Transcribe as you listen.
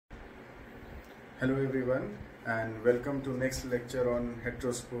Hello everyone and welcome to next lecture on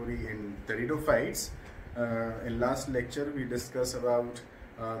heterospory in Pteridophytes. In last lecture we discussed about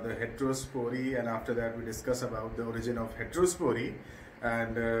the heterospory, and after that we discussed about the origin of heterospory,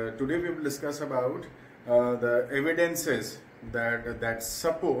 and today we will discuss about the evidences that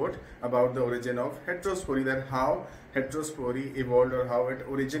support about the origin of heterospory, that how heterospory evolved or how it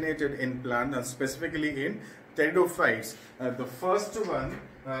originated in plant and specifically in Pteridophytes. The first one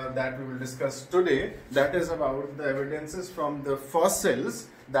that we will discuss today, that is about the evidences from the fossils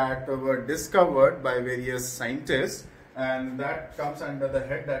that were discovered by various scientists, and that comes under the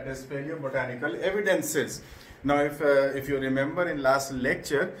head that is paleobotanical evidences. Now if you remember, in last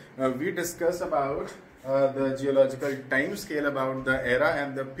lecture we discussed about the geological time scale, about the era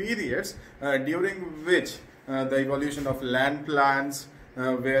and the periods during which the evolution of land plants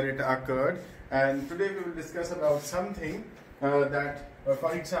where it occurred. And today we will discuss about something that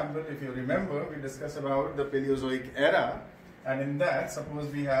for example, if you remember, we discussed about the Paleozoic era, and in that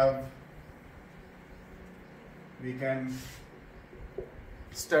suppose we can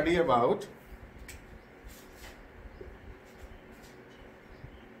study about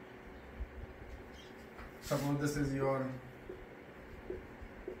suppose this is your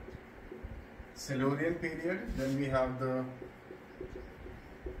Silurian period, then we have the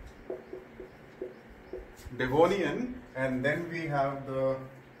Devonian, and then we have the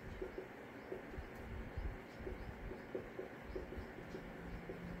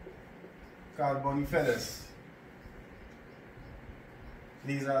Carboniferous.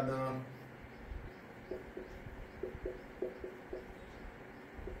 These are the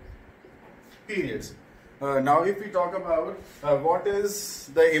periods. Now if we talk about what is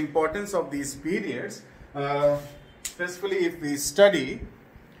the importance of these periods, specifically if we study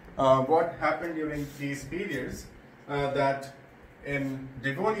what happened during these periods, that in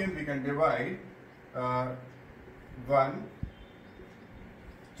Devonian we can divide 1,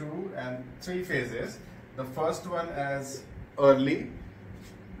 2 and 3 phases. The first one as early,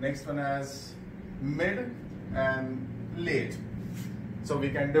 next one as mid and late. So we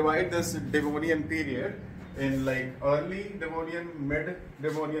can divide this Devonian period in like early Devonian, mid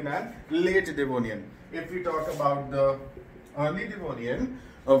Devonian and late Devonian. If we talk about the early Devonian,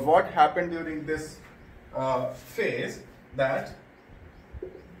 what happened during this phase, that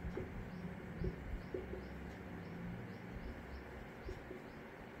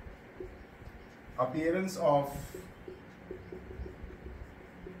appearance of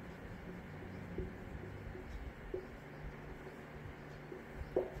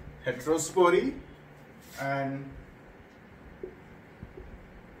heterospory and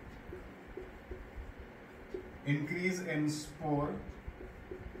increase in spore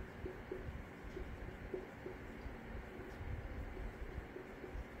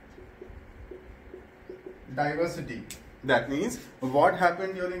diversity. That means what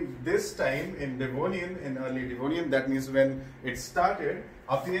happened during this time in Devonian, in early Devonian, that means when it started,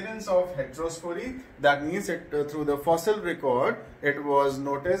 appearance of heterospory, that means it through the fossil record it was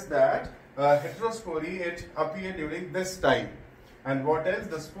noticed that heterospory, it appeared during this time. And what else?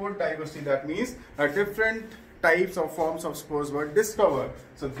 The spore diversity, that means different types of forms of spores were discovered.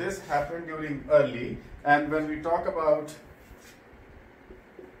 So this happened during early. And when we talk about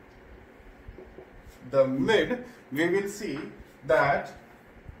the mid, we will see that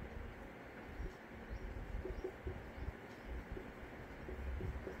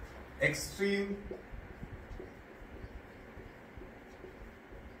extreme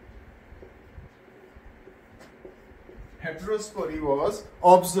heterospory was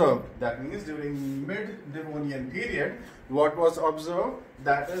observed. That means during mid-Devonian period, what was observed?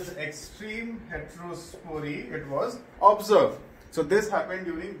 That is extreme heterospory, it was observed. So this happened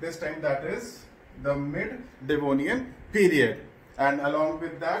during this time, that is the mid-Devonian period. And along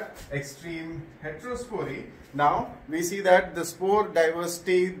with that extreme heterospory, now we see that the spore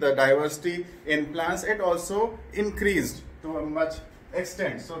diversity, the diversity in plants, it also increased to a much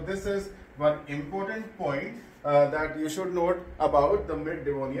extent. So this is one important point that you should note about the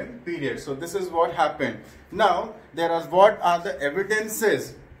mid-Devonian period. So this is what happened. Now what are the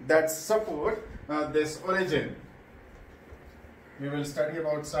evidences that support this origin? We will study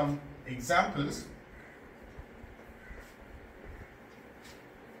about some examples.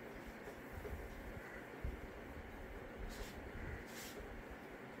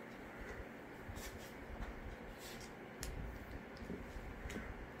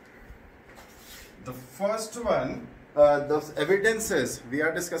 The first one, the evidences, we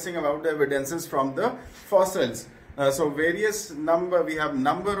are discussing about the evidences from the fossils. So we have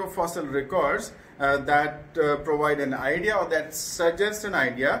number of fossil records that provide an idea, or that suggest an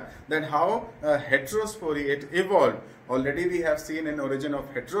idea that how heterospory it evolved. Already we have seen in origin of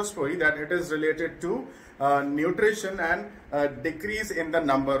heterospory that it is related to nutrition and decrease in the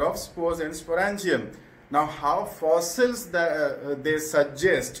number of spores in sporangium. Now, how fossils they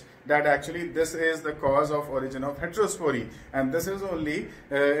suggest that actually this is the cause of origin of heterospory, and this is only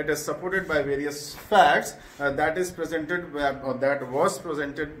it is supported by various facts that is presented or that was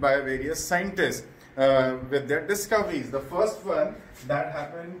presented by various scientists with their discoveries. The first one that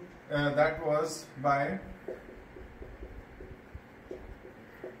happened that was by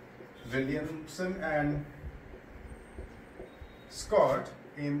Williamson and Scott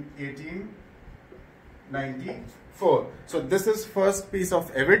in 1894. So this is first piece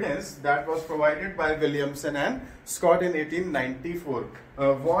of evidence that was provided by Williamson and Scott in 1894.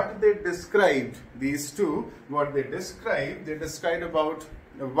 What they described, these two, they described about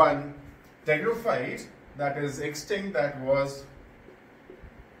one pteridophyte that is extinct, that was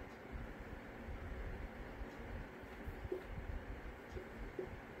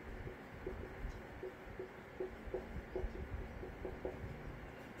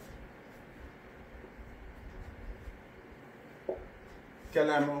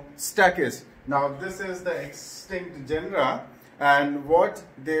CALAMOSTACHYS. Now this is the extinct genera, and what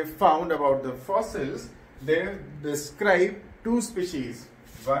they found about the fossils, they described two species.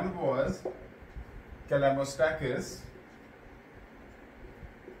 One was CALAMOSTACHYS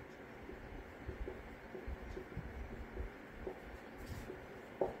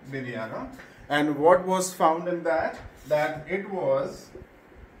Biviana, and what was found in that it was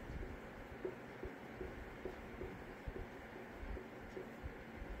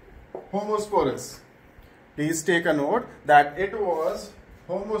homosporous. Please take a note that it was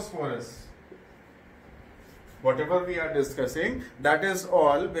homosporous. Whatever we are discussing, that is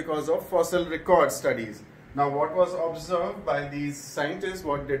all because of fossil record studies. Now, what was observed by these scientists,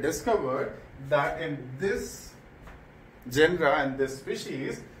 what they discovered, that in this genera and this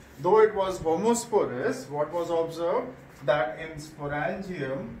species, though it was homosporous, what was observed, that in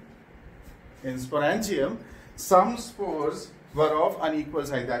sporangium, some spores were of unequal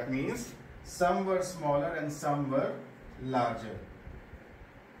size. That means some were smaller and some were larger.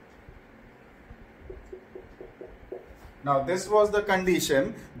 Now this was the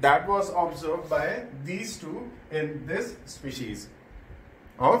condition that was observed by these two in this species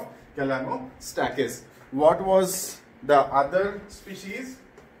of CALAMOSTACHYS. What was the other species?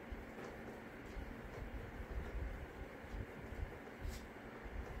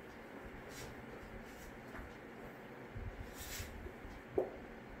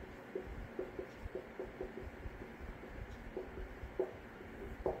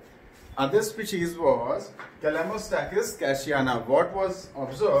 Other species was CALAMOSTACHYS cashiana. What was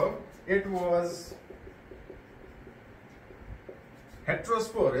observed? It was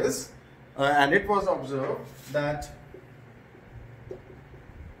heterosporous, and it was observed that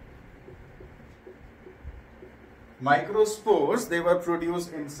microspores, they were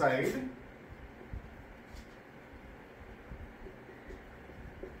produced inside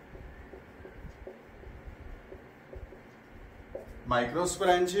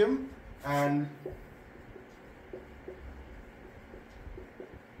microsporangium and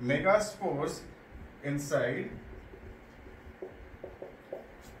megaspores inside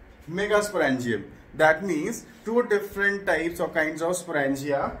megasporangium. That means two different types or kinds of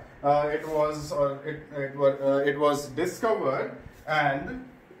sporangia it was discovered, and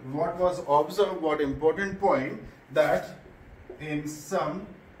what was observed, what important point, that in some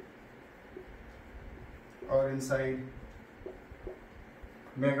or inside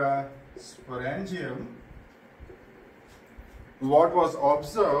megasporangium, what was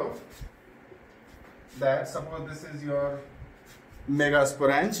observed, that suppose this is your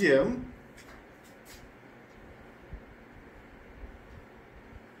megasporangium,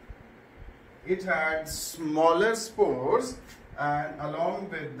 it had smaller spores, and along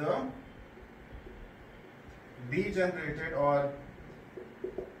with the degenerated or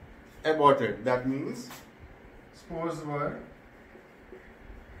aborted, that means spores were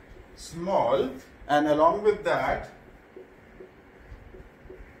small, and along with that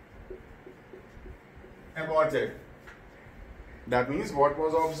aborted. That means what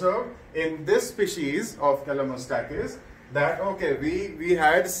was observed in this species of CALAMOSTACHYS, that okay, we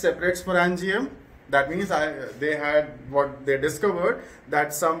had separate sporangium. That means they had, what they discovered,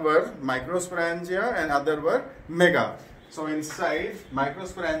 that some were microsporangia and other were mega. So inside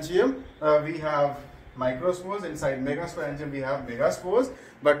microsporangium we have microspores. Inside megasporangium we have megaspores.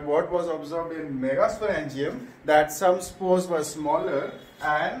 But what was observed in megasporangium, that some spores were smaller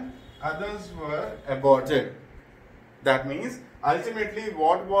and others were aborted. That means ultimately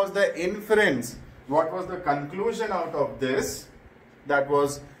what was the inference, what was the conclusion out of this, that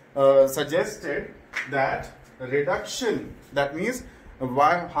was suggested that reduction, that means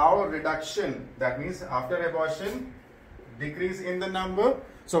how reduction, that means after abortion decrease in the number.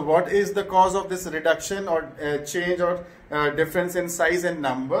 So what is the cause of this reduction or change or difference in size and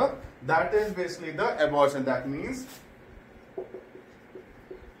number? That is basically the abortion. That means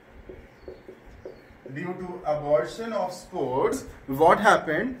due to abortion of spores, what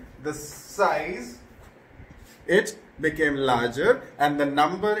happened? The size, it became larger and the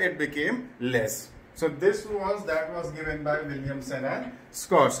number, it became less. So this was, that was given by Williamson and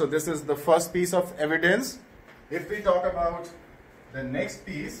Scott. So this is the first piece of evidence. If we talk about the next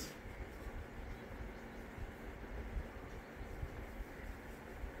piece,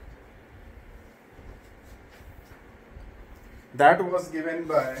 that was given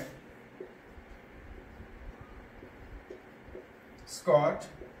by Scott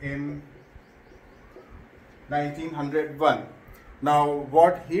in 1901. Now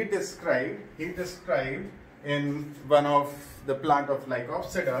what he described in one of the plant of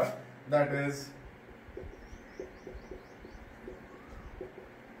Lycopsida, that is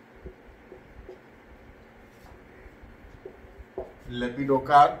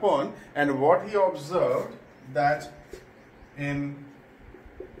Lepidocarpon, and what he observed that in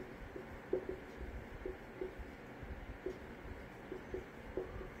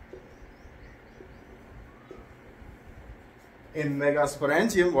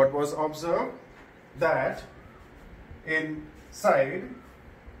megasporangium, what was observed, that inside,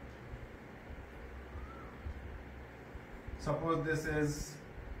 suppose this is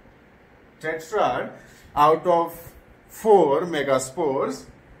tetrad, out of 4 megaspores,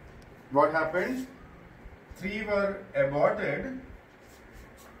 what happened? 3 were aborted.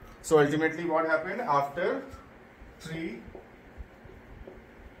 So ultimately what happened? After 3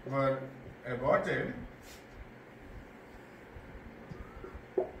 were aborted,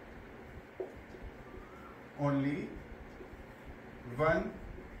 only 1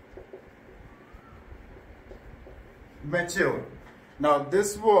 matured. Now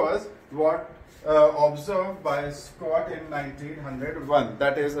this was what observed by Scott in 1901.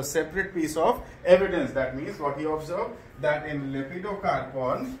 That is a separate piece of evidence. That means what he observed, that in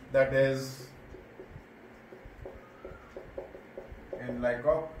Lepidocarpon, that is in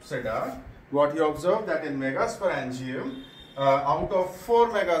Lycopsida, what he observed, that in megasporangium, out of 4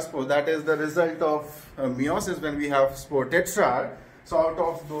 megaspores, that is the result of meiosis when we have spore tetrad. So out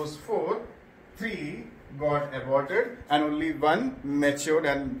of those 4, 3 got aborted and only 1 matured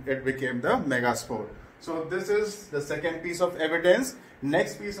and it became the megaspore. So this is the second piece of evidence.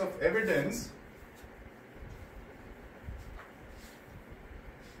 Next piece of evidence,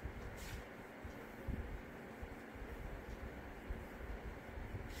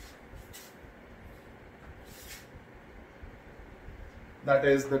 that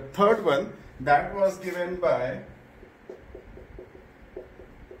is the third one, that was given by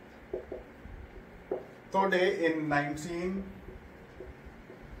Tode in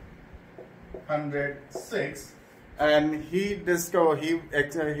 1906, and he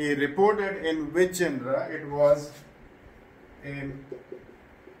reported in which genre? It was in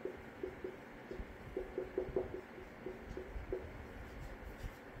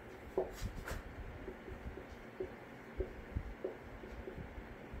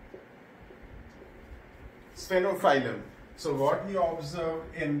Sphenophyllum. So what he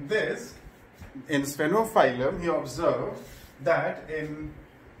observed in this, in Sphenophyllum, he observed that in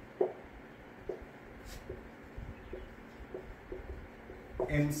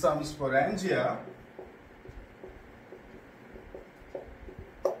some sporangia,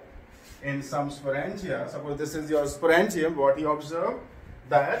 suppose this is your sporangium, what he observed,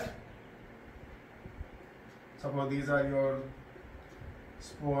 that suppose these are your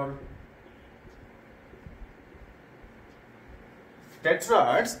spore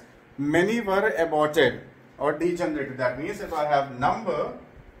tetrads, many were aborted or degenerated. That means if I have number,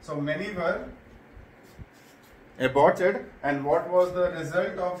 so many were aborted, and what was the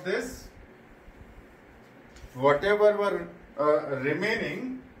result of this? Whatever were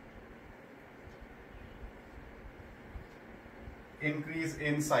remaining, increase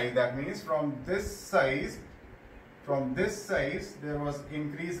in size. That means from this size there was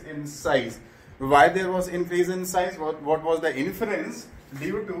increase in size. Why there was increase in size? What was the inference?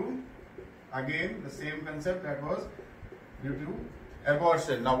 Due to, again, the same concept, that was due to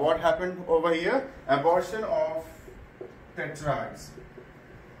Abortion. Now what happened over here? Abortion of tetrads.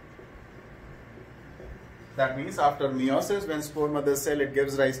 That means after meiosis, when spore mother cell, it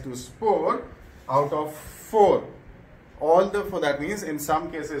gives rise to spore out of 4. All the 4, that means in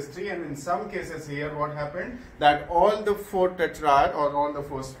some cases 3, and in some cases here what happened, that all the 4 tetrad or all the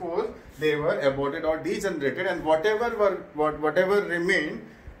 4 spores, they were aborted or degenerated, and whatever remained,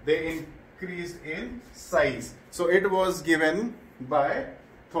 they increased in size. So it was given by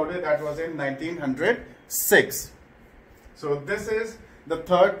Thode, that was in 1906. So this is the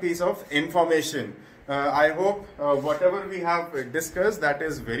third piece of information. I hope whatever we have discussed, that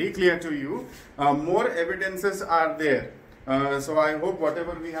is very clear to you. More evidences are there. So I hope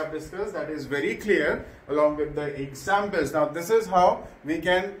whatever we have discussed, that is very clear, along with the examples. Now this is how we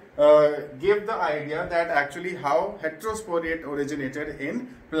can give the idea that actually how heterospory originated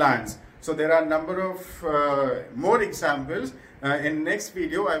in plants. So there are a number of more examples. In next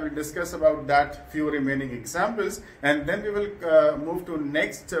video, I will discuss about that few remaining examples, and then we will move to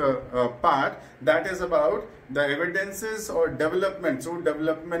next part, that is about the evidences or development through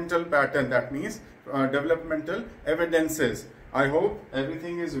developmental pattern. That means developmental evidences. I hope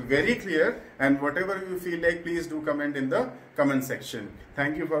everything is very clear, and whatever you feel like, please do comment in the comment section.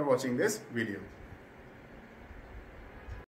 Thank you for watching this video.